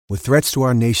With threats to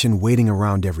our nation waiting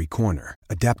around every corner,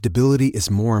 adaptability is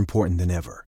more important than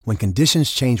ever. When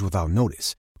conditions change without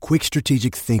notice, quick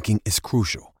strategic thinking is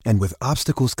crucial. And with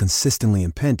obstacles consistently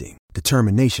impending,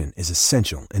 determination is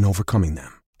essential in overcoming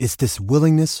them. It's this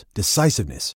willingness,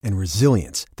 decisiveness, and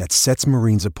resilience that sets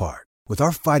Marines apart. With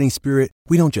our fighting spirit,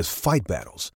 we don't just fight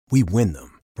battles, we win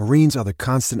them. Marines are the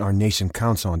constant our nation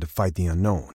counts on to fight the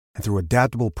unknown. And through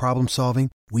adaptable problem solving,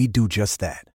 we do just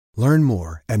that. Learn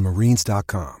more at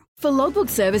marines.com. For logbook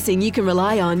servicing you can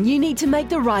rely on, you need to make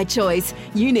the right choice.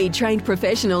 You need trained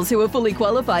professionals who are fully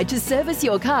qualified to service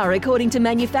your car according to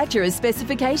manufacturer's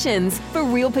specifications. For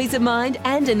real peace of mind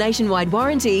and a nationwide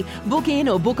warranty, book in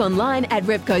or book online at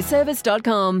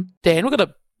repcoservice.com. Dan, we've got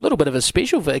a little bit of a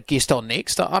special guest on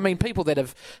next. I mean, people that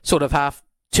have sort of half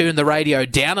turned the radio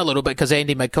down a little bit because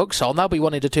Andy McCook's on, they'll be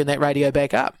wanting to turn that radio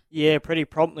back up. Yeah, pretty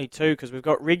promptly too, because we've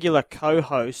got regular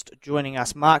co-host joining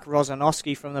us, Mark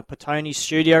Rosanowski from the Petone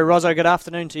studio. Rozo, good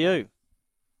afternoon to you.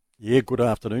 Yeah, good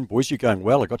afternoon, boys. You're going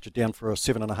well. I got you down for a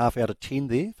 7.5 out of 10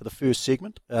 there for the first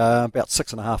segment. About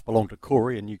 6.5 belonged to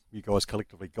Corey, and you guys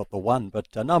collectively got the 1. But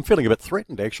no, I'm feeling a bit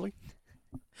threatened, actually.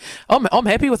 I'm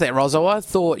happy with that, Rozo. I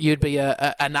thought you'd be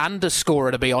an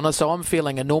underscorer, to be honest, so I'm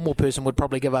feeling a normal person would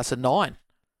probably give us a 9.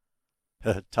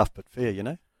 Tough but fair, you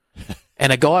know.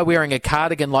 And a guy wearing a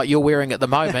cardigan like you're wearing at the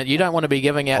moment, you don't want to be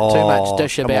giving out too much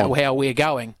dish about how we're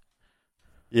going.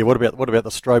 Yeah, what about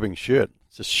the strobing shirt?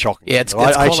 It's just shocking. Yeah, it's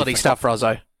quality stuff,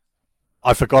 Rozo.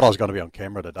 I forgot I was going to be on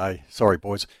camera today. Sorry,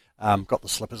 boys. Got the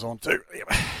slippers on too.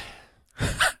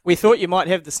 We thought you might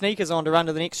have the sneakers on to run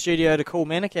to the next studio to call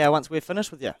Manukau once we're finished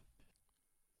with you.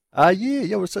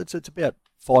 Yeah. Well, it's about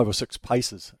 5 or 6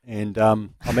 paces, and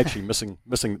I'm actually missing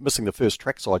the first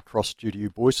trackside cross due to you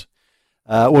boys.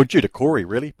 Due to Corey,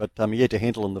 really, but he had to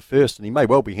handle in the first, and he may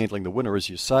well be handling the winner, as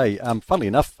you say. Funnily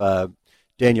enough,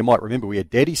 Dan, you might remember we had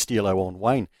Daddy Steelo on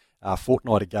Wayne a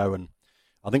fortnight ago, and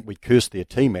I think we cursed their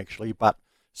team, actually, but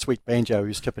Sweet Banjo,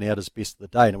 who's tipping out his best of the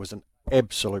day, and it was an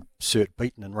absolute cert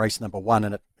beaten in race number 1,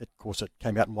 and of course it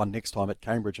came out and won next time at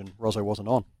Cambridge, and Rozo wasn't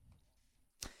on.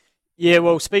 Yeah,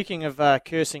 well, speaking of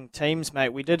cursing teams, mate,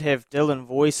 we did have Dylan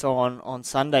Voice on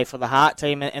Sunday for the Heart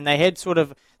team, and they had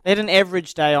an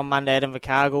average day on Monday at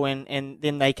Invercargill, and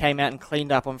then they came out and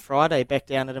cleaned up on Friday back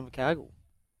down at Invercargill.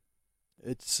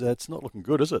 It's not looking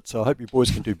good, is it? So I hope you boys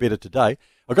can do better today.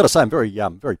 I've got to say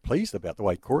I'm very pleased about the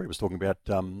way Corey was talking about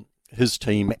his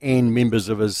team and members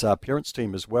of his parents'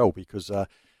 team as well, because I've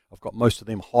got most of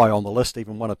them high on the list,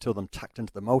 even 1 or 2 of them tucked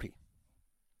into the multi.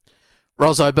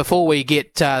 Rozo, before we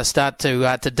start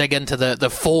to dig into the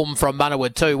form from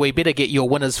Manawa too, we better get your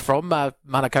winners from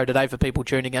Manukau today for people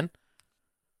tuning in.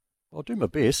 I'll do my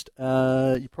best.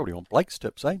 You're probably on Blake's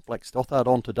tips, eh? Blake Stothard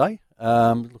on today.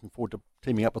 Looking forward to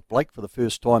teaming up with Blake for the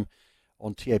first time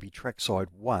on TAB Trackside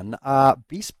 1.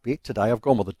 Best bet today, I've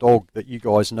gone with a dog that you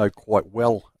guys know quite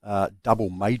well, Double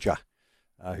Major,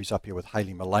 who's up here with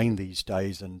Hayley Mullane these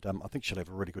days, and I think she'll have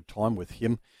a really good time with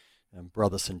him.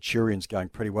 Brother Centurion's going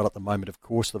pretty well at the moment, of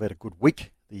course. They've had a good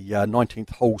week. The 19th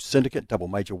hole syndicate, Double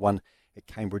Major, won at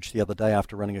Cambridge the other day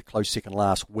after running a close second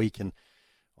last week, and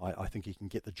I think he can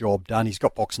get the job done. He's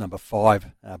got box number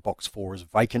 5. Box 4 is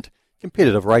vacant.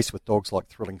 Competitive race with dogs like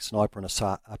Thrilling Sniper and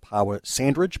Apawa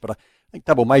Sandridge, but I think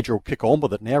Double Major will kick on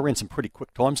with it now. Ran some pretty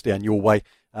quick times down your way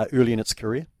early in its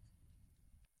career.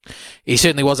 He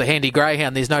certainly was a handy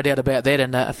greyhound, there's no doubt about that,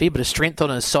 and a fair bit of strength on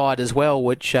his side as well,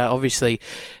 which obviously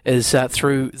is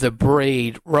through the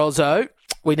breed. Rozo,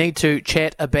 we need to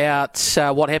chat about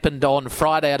what happened on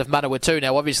Friday out of Manawatu.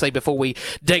 Now, obviously, before we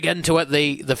dig into it,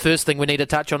 the first thing we need to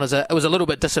touch on is it was a little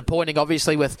bit disappointing,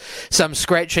 obviously, with some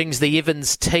scratchings. The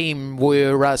Evans team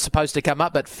were supposed to come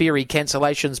up, but ferry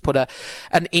cancellations put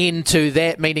an end to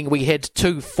that, meaning we had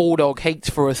 2 4-dog heats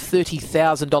for a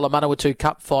 $30,000 Manawatu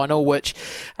Cup final, which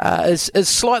is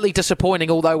slightly disappointing,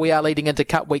 although we are leading into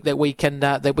Cup Week, that we can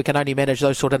only manage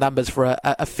those sort of numbers for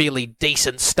a fairly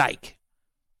decent stake.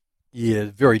 Yeah,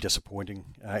 very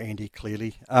disappointing, Andy,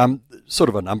 clearly. Sort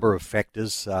of a number of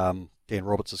factors. Dan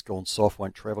Roberts has gone soft,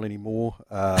 won't travel anymore.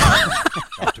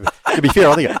 To be fair,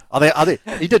 I think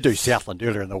he did do Southland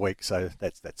earlier in the week, so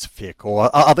that's a fair call.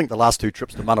 I think the last 2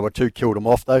 trips to Manawatu killed him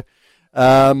off, though.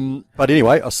 But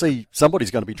anyway, I see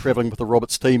somebody's going to be travelling with the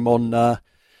Roberts team on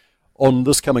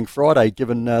this coming Friday,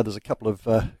 given there's a couple of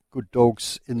good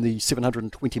dogs in the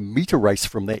 720-metre race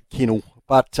from that kennel.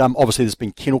 But obviously there's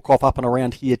been kennel cough up and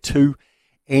around here too,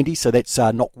 Andy, so that's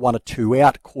knocked 1 or 2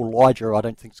 out. Elijah, I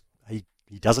don't think he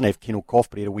doesn't have kennel cough,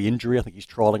 but he had a wee injury. I think he's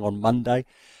trialling on Monday.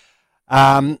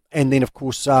 And then, of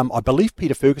course, I believe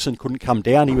Peter Ferguson couldn't come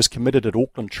down. He was committed at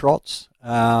Auckland Trots.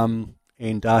 And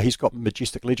And he's got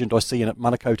Majestic Legend I see in at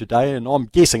Manukau today, and I'm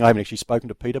guessing, I haven't actually spoken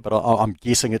to Peter, but I'm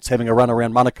guessing it's having a run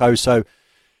around Manukau, so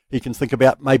he can think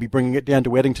about maybe bringing it down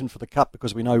to Addington for the Cup,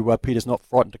 because we know Peter's not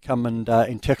frightened to come and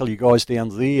tackle you guys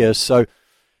down there. So,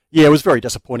 yeah, it was very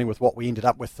disappointing with what we ended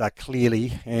up with,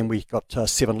 clearly, and we got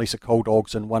 7 Lisa Cole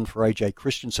dogs and 1 for AJ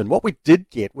Christensen. What we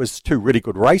did get was 2 really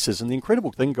good races, and the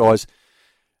incredible thing, guys,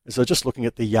 is just looking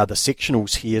at the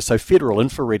sectionals here. So Federal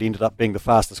Infrared ended up being the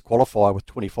fastest qualifier with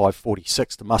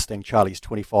 25.46 to Mustang Charlie's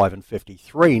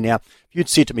 25.53. Now, if you'd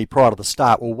said to me prior to the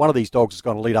start, well, one of these dogs is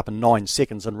going to lead up in 9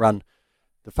 seconds and run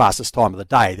the fastest time of the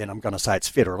day, then I'm going to say it's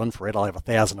Federal Infrared. I'll have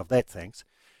 1,000 of that, thanks.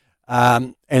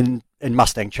 And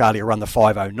Mustang Charlie will run the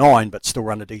 5.09, but still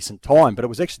run a decent time. But it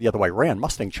was actually the other way around.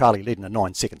 Mustang Charlie led in a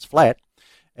 9 seconds flat,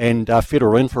 and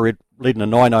Federal Infrared led in a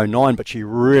 9.09, but she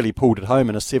really pulled it home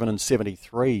in a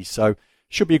 7.73. So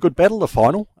should be a good battle, the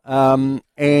final.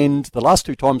 And the last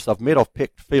 2 times I've met, I've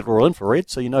picked Federal Infrared,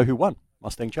 so you know who won.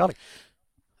 Mustang Charlie.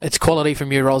 It's quality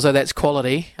from you, Rozo. That's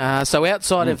quality. So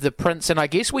outside of the Prince, and I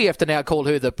guess we have to now call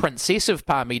her the Princess of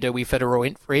Palmy, do we, Federal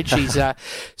Infrared? She's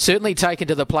certainly taken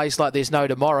to the place like there's no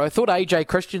tomorrow. I thought AJ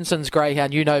Christensen's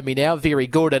greyhound, you know me now, very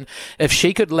good. And if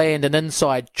she could land an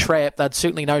inside trap, they'd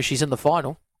certainly know she's in the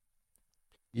final.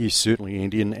 Yes, certainly,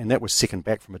 Andy, and that was second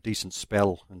back from a decent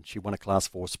spell, and she won a Class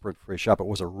 4 sprint fresh up. It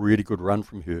was a really good run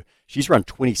from her. She's run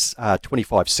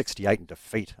 25.68 in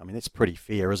defeat. I mean, that's pretty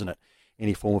fair, isn't it?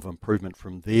 Any form of improvement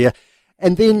from there.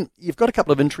 And then you've got a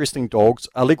couple of interesting dogs.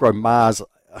 Allegro Mars,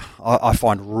 I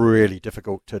find really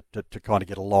difficult to kind of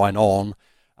get a line on,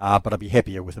 but I'd be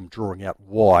happier with him drawing out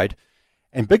wide.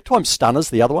 And Big Time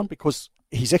Stunner's the other one, because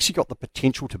he's actually got the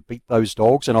potential to beat those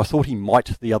dogs, and I thought he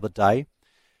might the other day.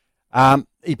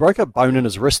 He broke a bone in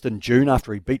his wrist in June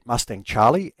after he beat Mustang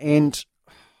Charlie, and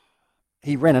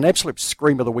he ran an absolute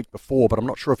screamer the week before, but I'm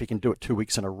not sure if he can do it 2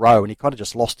 weeks in a row, and he kind of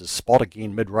just lost his spot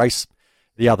again mid-race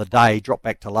the other day, dropped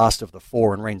back to last of the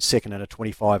 4 and ran second in a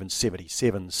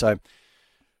 25.77. So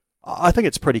I think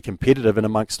it's pretty competitive, and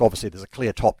amongst, obviously, there's a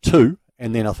clear top 2,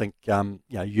 and then I think,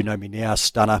 you know me now,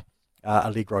 Stunner,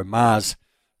 Allegro Mars,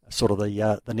 sort of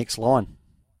the next line.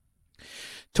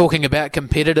 Talking about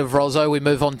competitive, Rozo, we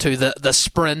move on to the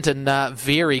sprint, and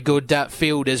very good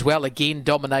field as well. Again,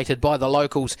 dominated by the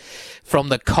locals from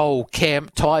the Cole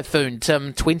camp. Typhoon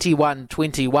Tim,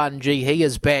 21.21. Gee, he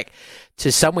is back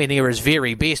to somewhere near his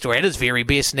very best, or at his very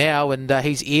best now, and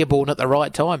he's airborne at the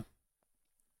right time.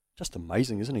 Just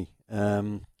amazing, isn't he?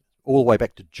 All the way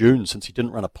back to June, since he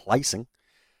didn't run a placing.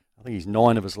 I think he's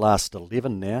 9 of his last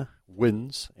 11 now,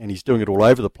 wins, and he's doing it all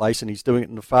over the place, and he's doing it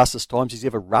in the fastest times he's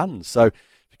ever run. So if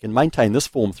he can maintain this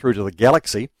form through to the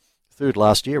Galaxy, third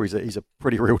last year, he's a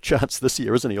pretty real chance this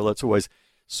year, isn't he? Although it's always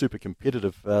super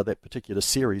competitive, that particular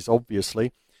series,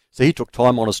 obviously. So he took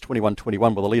time on his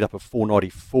 21.21 with a lead up of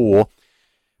 4.94.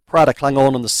 Prada clung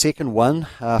on in the second one,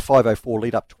 5.04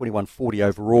 lead up, 21.40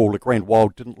 overall. The Grand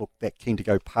Wild didn't look that keen to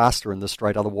go past her in this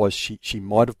straight, otherwise she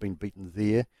might have been beaten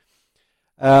there.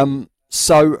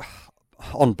 So,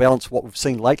 on balance, what we've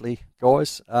seen lately,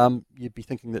 guys, you'd be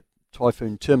thinking that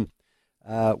Typhoon Tim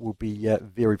will be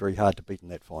very, very hard to beat in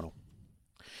that final.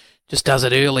 Just does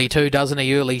it early too, doesn't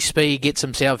he? Early speed, gets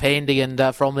himself handy, and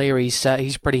from there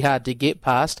he's pretty hard to get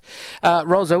past.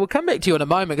 Rozo, we'll come back to you in a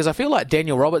moment, because I feel like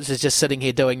Daniel Roberts is just sitting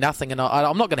here doing nothing, and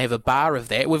I'm not going to have a bar of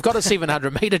that. We've got a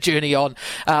 700-metre journey on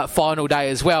final day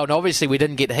as well, and obviously we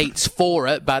didn't get heats for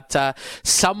it, but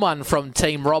someone from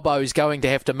Team Robbo is going to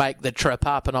have to make the trip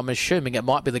up, and I'm assuming it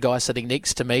might be the guy sitting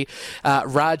next to me.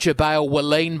 Raja Bale,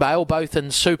 Willeen Bale, both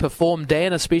in super form.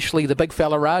 Dan, especially the big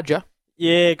fella Raja.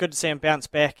 Yeah, good to see him bounce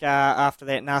back after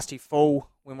that nasty fall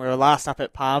when we were last up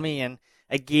at Palmy. And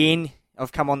again,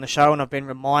 I've come on the show and I've been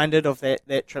reminded of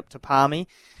that trip to Palmy.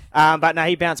 But no,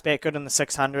 he bounced back good in the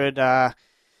 600.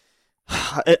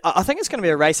 I think it's going to be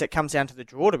a race that comes down to the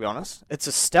draw, to be honest. It's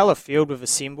a stellar field we've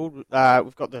assembled. We've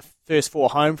got the first 4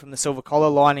 home from the Silver Collar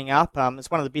lining up.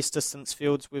 It's one of the best distance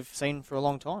fields we've seen for a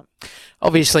long time.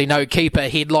 Obviously, no keeper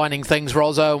headlining things,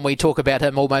 Rozo, and we talk about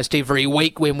him almost every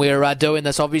week when we're doing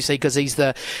this, obviously, because he's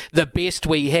the best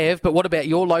we have. But what about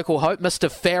your local hope, Mr.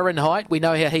 Fahrenheit? We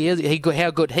know how he is,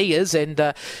 how good he is, and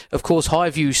of course,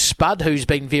 Highview Spud, who's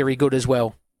been very good as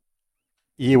well.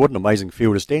 Yeah, what an amazing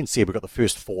field. As Dan said, we've got the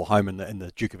first 4 home in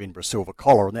the Duke of Edinburgh Silver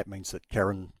Collar, and that means that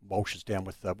Karen Walsh is down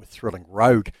with Thrilling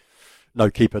Road.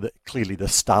 No keeper, clearly the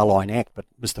Starline act, but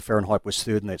Mr. Fahrenheit was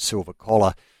third in that Silver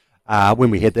Collar. When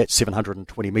we had that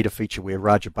 720-metre feature where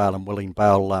Raja Bale and Willeen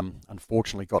Bale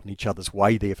unfortunately got in each other's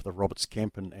way there for the Roberts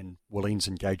camp, and Willeen's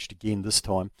engaged again this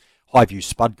time. Highview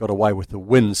Spud got away with the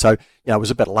win, so it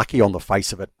was a bit lucky on the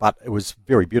face of it, but it was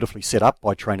very beautifully set up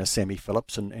by trainer Sammy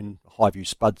Phillips, and Highview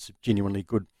Spud's genuinely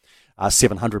good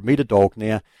 700-metre dog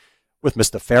now. With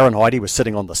Mr. Fahrenheit, he was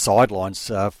sitting on the sidelines,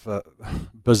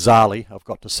 bizarrely, I've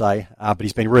got to say. But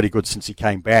he's been really good since he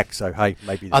came back. So, hey,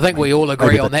 maybe... I think we all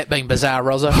agree on that being bizarre,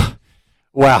 Rozzo.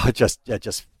 Wow, just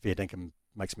fair dinkum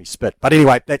makes me spit. But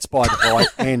anyway, that's by the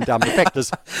by. And the fact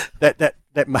is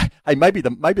maybe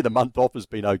the month off has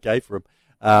been okay for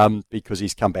him because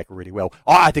he's come back really well.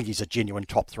 I think he's a genuine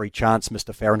top 3 chance,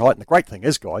 Mr. Fahrenheit. And the great thing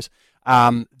is, guys,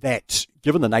 that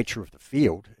given the nature of the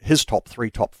field, his top 3,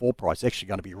 top 4 price is actually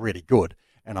going to be really good.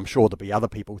 And I'm sure there'll be other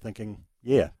people thinking,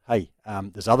 yeah, hey,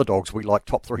 there's other dogs we like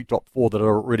top 3, top 4 that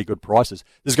are at really good prices.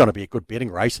 There's going to be a good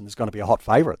betting race and there's going to be a hot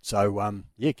favourite. So,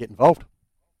 get involved.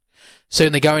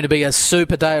 Certainly going to be a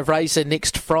super day of racing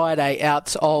next Friday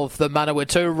out of the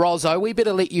Manukau. Rozzo, we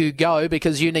better let you go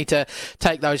because you need to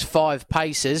take those 5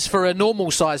 paces. For a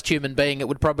normal-sized human being, it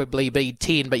would probably be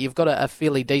 10, but you've got a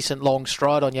fairly decent long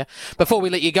stride on you. Before we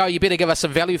let you go, you better give us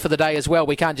some value for the day as well.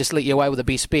 We can't just let you away with a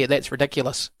best bet. That's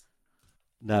ridiculous.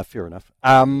 No, fair enough.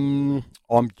 I'm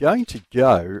going to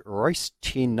go race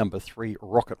 10, number 3,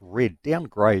 Rocket Red,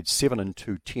 downgrade 7 and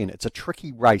 210. It's a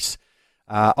tricky race.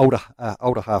 Older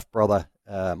half-brother,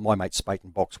 my mate Spate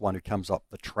in box 1 who comes up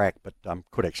the track, but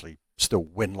could actually still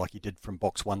win like he did from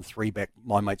box 1-3 back,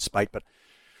 my mate Spate. But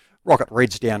Rocket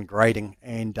Red's downgrading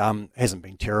and hasn't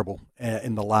been terrible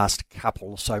in the last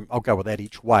couple, so I'll go with that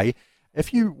each way.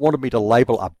 If you wanted me to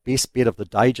label a best bet of the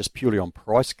day just purely on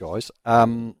price, guys,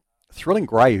 Thrilling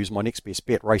Grey, who's my next best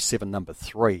bet, race 7, number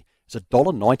 3, is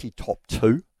 $1.90 top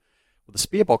 2. With the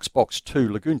spare box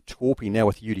 2, Lagoon Torpy now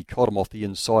with Udi Cottam off the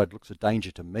inside looks a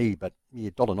danger to me, but yeah,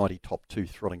 $1.90 top 2,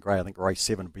 Thrilling Grey. I think race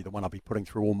 7 would be the one I'll be putting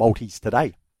through all multis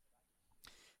today.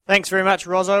 Thanks very much,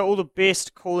 Rozzo. All the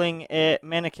best calling at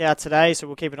Manukau today, so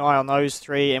we'll keep an eye on those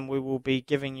 3 and we will be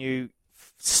giving you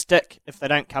stick if they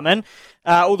don't come in.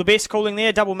 All the best calling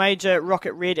there. Double major,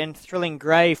 Rocket Red and Thrilling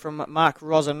Grey from Mark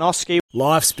Rosanowski.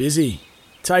 Life's busy.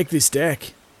 Take this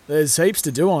deck. There's heaps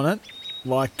to do on it,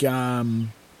 like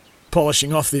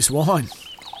polishing off this wine.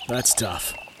 That's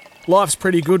tough. Life's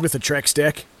pretty good with the Trex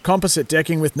deck. Composite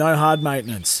decking with no hard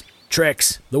maintenance.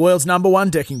 Trex, the world's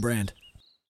 #1 decking brand.